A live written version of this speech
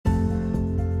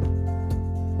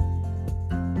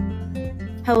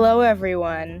Hello,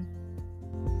 everyone.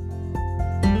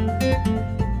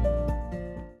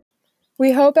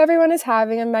 We hope everyone is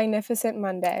having a magnificent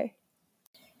Monday.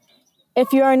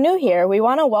 If you are new here, we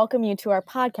want to welcome you to our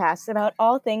podcast about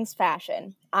all things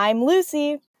fashion. I'm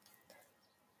Lucy.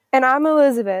 And I'm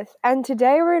Elizabeth, and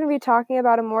today we're going to be talking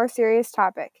about a more serious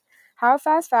topic: how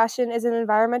fast fashion is an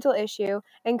environmental issue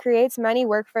and creates many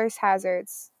workforce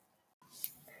hazards.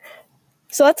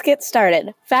 So let's get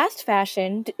started. Fast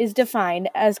fashion is defined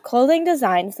as clothing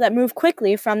designs that move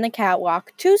quickly from the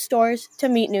catwalk to stores to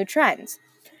meet new trends.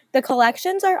 The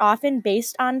collections are often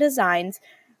based on designs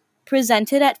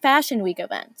presented at Fashion Week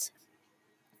events.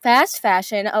 Fast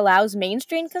fashion allows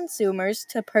mainstream consumers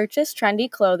to purchase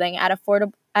trendy clothing at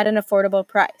an affordable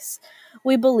price.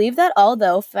 We believe that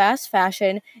although fast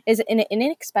fashion is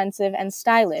inexpensive and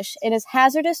stylish, it is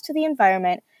hazardous to the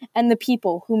environment and the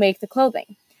people who make the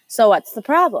clothing. So what's the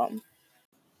problem?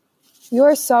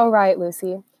 You're so right,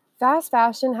 Lucy. Fast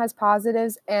fashion has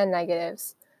positives and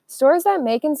negatives. Stores that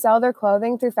make and sell their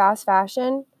clothing through fast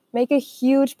fashion make a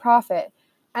huge profit,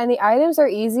 and the items are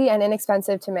easy and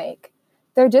inexpensive to make.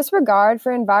 Their disregard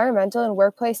for environmental and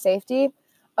workplace safety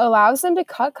allows them to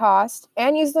cut costs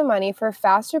and use the money for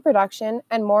faster production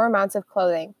and more amounts of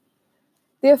clothing.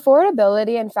 The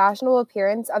affordability and fashionable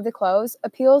appearance of the clothes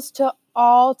appeals to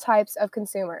all types of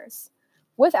consumers.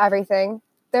 With everything,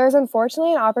 there is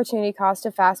unfortunately an opportunity cost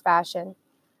to fast fashion.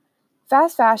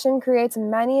 Fast fashion creates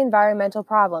many environmental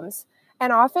problems,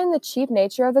 and often the cheap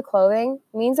nature of the clothing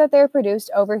means that they are produced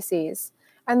overseas,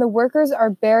 and the workers are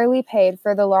barely paid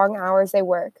for the long hours they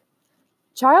work.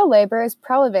 Child labor is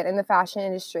prevalent in the fashion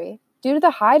industry due to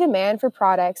the high demand for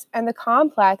products and the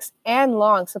complex and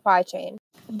long supply chain.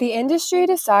 The industry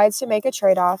decides to make a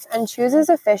trade-off and chooses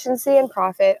efficiency and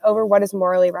profit over what is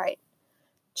morally right.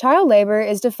 Child labor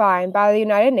is defined by the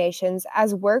United Nations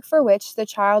as work for which the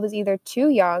child is either too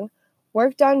young,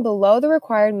 work done below the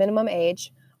required minimum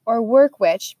age, or work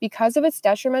which, because of its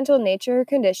detrimental nature or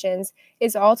conditions,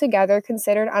 is altogether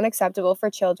considered unacceptable for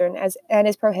children and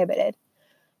is prohibited.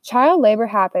 Child labor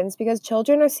happens because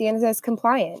children are seen as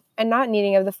compliant and not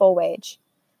needing of the full wage.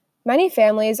 Many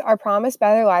families are promised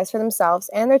better lives for themselves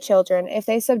and their children if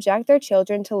they subject their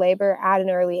children to labor at an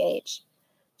early age.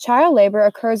 Child labor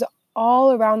occurs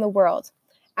all around the world,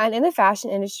 and in the fashion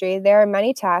industry, there are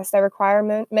many tasks that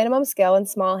require minimum skill and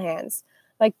small hands,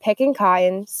 like picking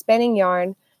cotton, spinning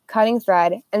yarn, cutting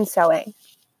thread, and sewing.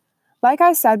 Like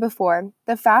I said before,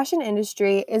 the fashion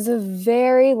industry is a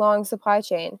very long supply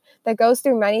chain that goes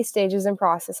through many stages and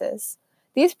processes.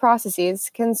 These processes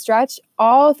can stretch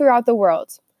all throughout the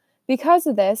world. Because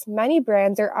of this, many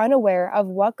brands are unaware of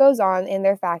what goes on in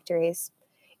their factories.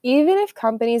 Even if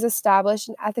companies establish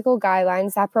ethical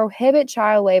guidelines that prohibit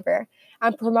child labor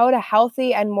and promote a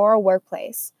healthy and moral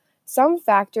workplace, some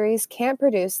factories can't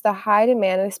produce the high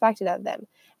demand expected of them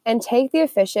and take the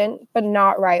efficient but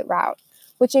not right route,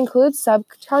 which includes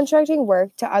subcontracting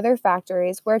work to other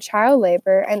factories where child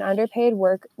labor and underpaid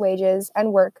work wages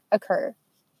and work occur.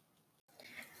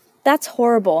 That's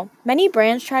horrible. Many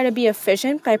brands try to be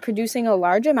efficient by producing a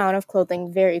large amount of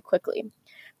clothing very quickly.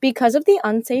 Because of the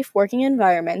unsafe working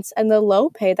environments and the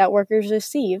low pay that workers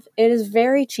receive, it is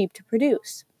very cheap to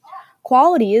produce.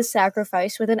 Quality is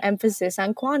sacrificed with an emphasis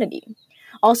on quantity.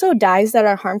 Also, dyes that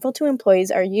are harmful to employees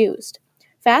are used.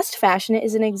 Fast fashion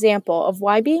is an example of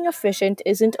why being efficient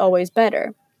isn't always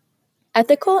better.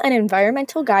 Ethical and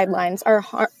environmental guidelines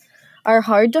are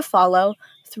hard to follow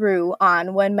through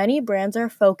on when many brands are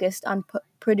focused on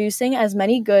producing as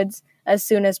many goods as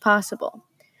soon as possible.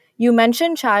 You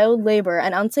mentioned child labor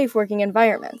and unsafe working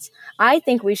environments. I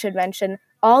think we should mention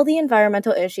all the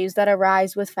environmental issues that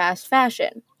arise with fast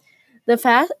fashion. The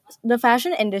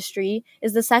fashion industry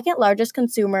is the second largest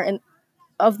consumer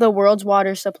of the world's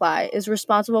water supply, is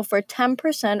responsible for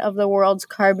 10% of the world's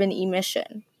carbon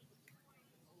emission.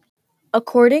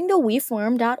 According to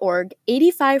WeForm.org,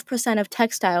 85% of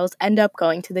textiles end up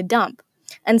going to the dump.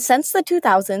 And since the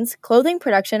 2000s, clothing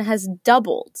production has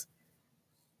doubled.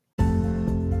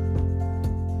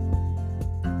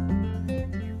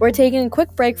 We're taking a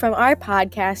quick break from our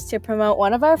podcast to promote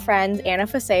one of our friends, Anna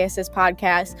Faseus'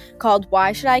 podcast called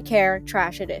Why Should I Care?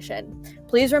 Trash Edition.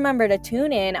 Please remember to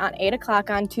tune in on 8 o'clock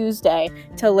on Tuesday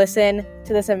to listen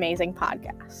to this amazing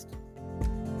podcast.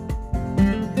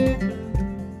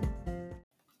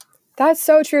 That's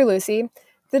so true, Lucy.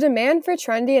 The demand for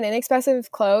trendy and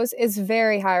inexpensive clothes is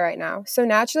very high right now, so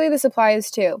naturally the supply is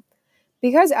too.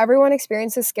 Because everyone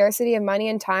experiences scarcity of money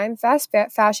and time, fast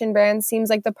fashion brands seems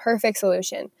like the perfect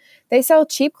solution. They sell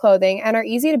cheap clothing and are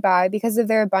easy to buy because of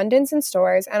their abundance in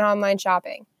stores and online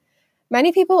shopping.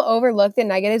 Many people overlook the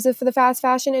negatives of the fast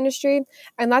fashion industry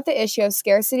and let the issue of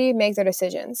scarcity make their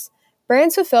decisions.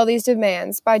 Brands fulfill these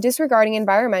demands by disregarding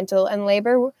environmental and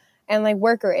labor and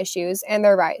worker issues and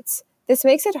their rights. This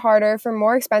makes it harder for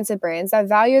more expensive brands that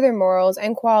value their morals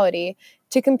and quality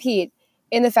to compete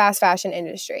in the fast fashion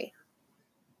industry.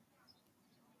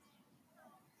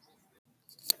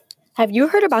 Have you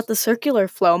heard about the circular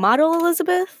flow model,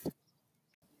 Elizabeth?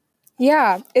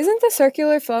 Yeah, isn't the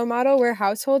circular flow model where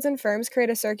households and firms create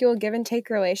a circular give and take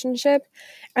relationship?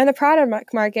 And the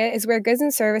product market is where goods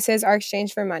and services are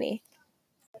exchanged for money.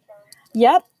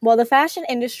 Yep, well, the fashion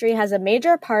industry has a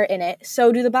major part in it,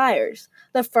 so do the buyers.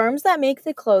 The firms that make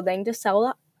the clothing to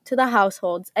sell to the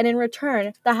households, and in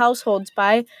return, the households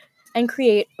buy and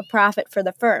create a profit for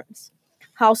the firms.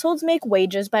 Households make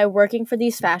wages by working for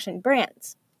these fashion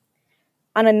brands.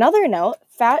 On another note,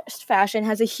 fast fashion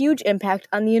has a huge impact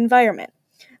on the environment.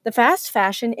 The fast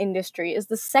fashion industry is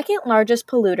the second largest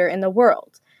polluter in the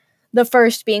world, the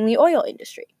first being the oil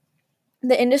industry.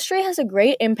 The industry has a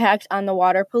great impact on the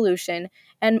water pollution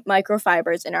and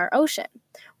microfibers in our ocean,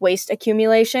 waste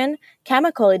accumulation,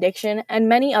 chemical addiction, and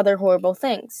many other horrible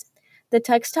things. The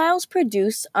textiles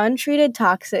produce untreated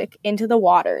toxic into the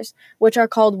waters, which are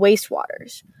called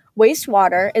wastewaters.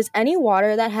 Wastewater is any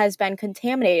water that has been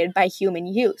contaminated by human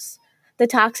use. The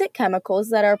toxic chemicals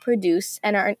that are produced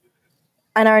and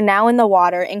are now in the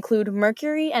water include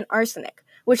mercury and arsenic,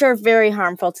 which are very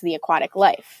harmful to the aquatic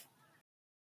life.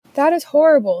 That is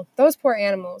horrible. Those poor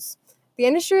animals. The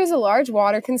industry is a large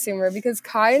water consumer because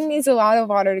cotton needs a lot of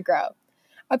water to grow.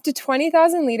 Up to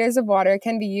 20,000 liters of water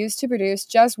can be used to produce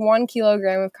just 1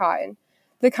 kilogram of cotton.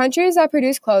 The countries that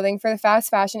produce clothing for the fast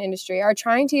fashion industry are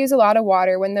trying to use a lot of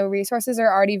water when the resources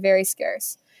are already very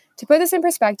scarce. To put this in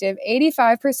perspective,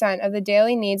 85% of the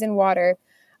daily needs in water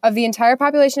of the entire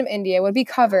population of India would be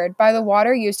covered by the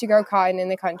water used to grow cotton in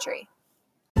the country.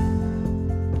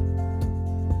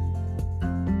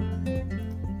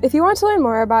 If you want to learn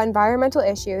more about environmental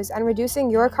issues and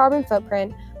reducing your carbon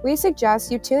footprint, we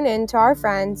suggest you tune in to our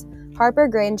friend Harper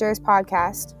Granger's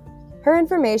podcast. Her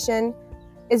information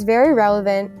is very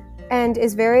relevant and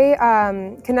is very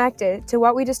connected to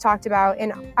what we just talked about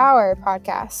in our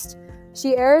podcast.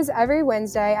 She airs every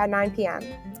Wednesday at 9 p.m.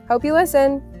 Hope you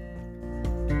listen.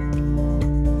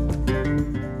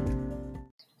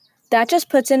 That just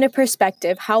puts into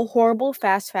perspective how horrible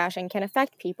fast fashion can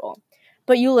affect people.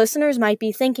 But you listeners might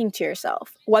be thinking to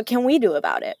yourself, what can we do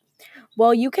about it?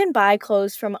 Well, you can buy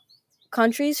clothes from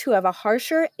countries who have a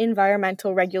harsher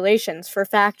environmental regulations for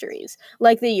factories,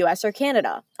 like the US or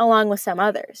Canada, along with some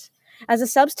others. As a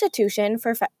substitution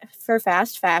for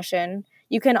fast fashion,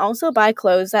 you can also buy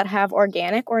clothes that have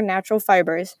organic or natural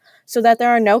fibers so that there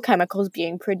are no chemicals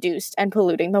being produced and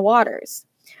polluting the waters.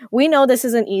 We know this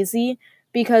isn't easy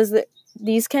because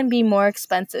these can be more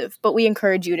expensive, but we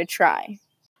encourage you to try.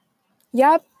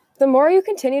 Yep. The more you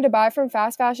continue to buy from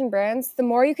fast fashion brands, the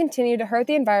more you continue to hurt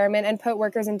the environment and put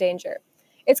workers in danger.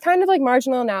 It's kind of like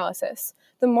marginal analysis.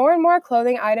 The more and more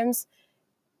clothing items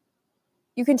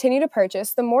you continue to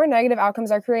purchase, the more negative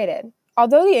outcomes are created.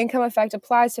 Although the income effect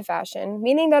applies to fashion,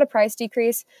 meaning that a price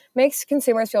decrease makes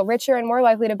consumers feel richer and more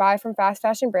likely to buy from fast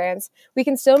fashion brands, we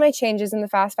can still make changes in the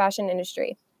fast fashion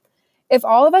industry. If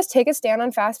all of us take a stand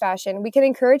on fast fashion, we can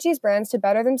encourage these brands to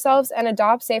better themselves and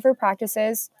adopt safer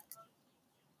practices.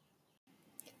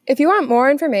 If you want more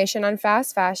information on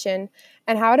fast fashion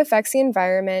and how it affects the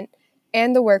environment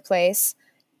and the workplace,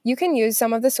 you can use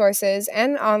some of the sources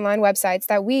and online websites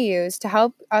that we use to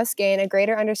help us gain a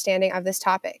greater understanding of this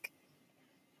topic.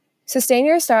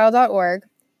 SustainYourStyle.org,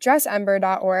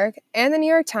 DressEmber.org, and the New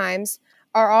York Times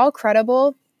are all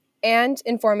credible and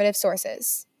informative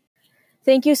sources.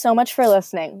 Thank you so much for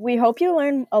listening. We hope you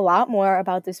learn a lot more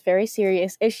about this very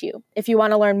serious issue. If you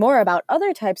want to learn more about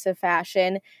other types of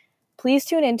fashion, please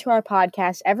tune into our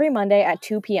podcast every Monday at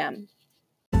 2 p.m.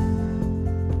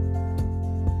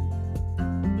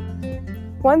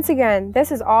 Once again,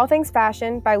 this is All Things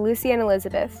Fashion by Lucy and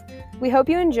Elizabeth. We hope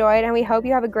you enjoyed and we hope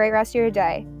you have a great rest of your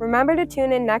day. Remember to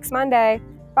tune in next Monday.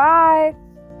 Bye!